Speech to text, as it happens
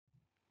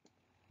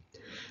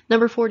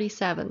Number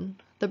 47.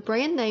 The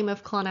brand name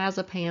of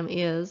clonazepam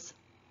is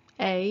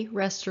A.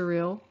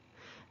 Restoril,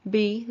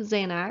 B.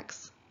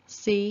 Xanax,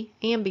 C.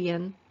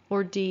 Ambien,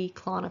 or D.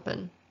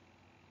 Klonopin.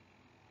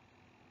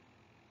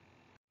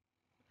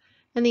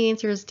 And the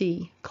answer is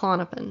D.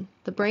 Klonopin.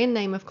 The brand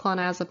name of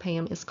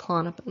clonazepam is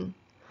Klonopin,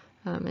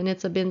 and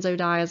it's a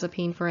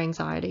benzodiazepine for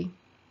anxiety.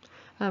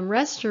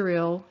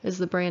 Restoril is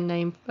the brand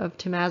name of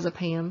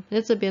temazepam, and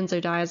it's a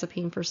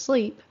benzodiazepine for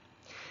sleep.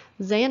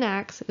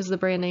 Xanax is the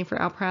brand name for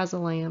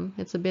alprazolam.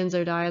 It's a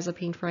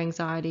benzodiazepine for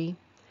anxiety.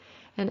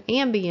 And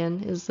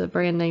Ambien is the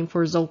brand name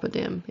for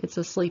zolpidem. It's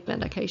a sleep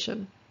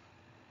medication.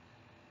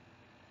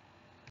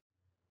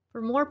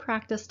 For more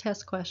practice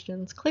test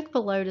questions, click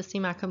below to see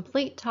my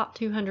complete Top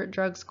 200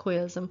 Drugs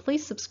quiz, and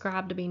please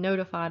subscribe to be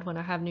notified when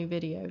I have new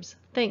videos.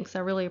 Thanks, I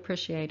really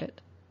appreciate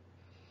it.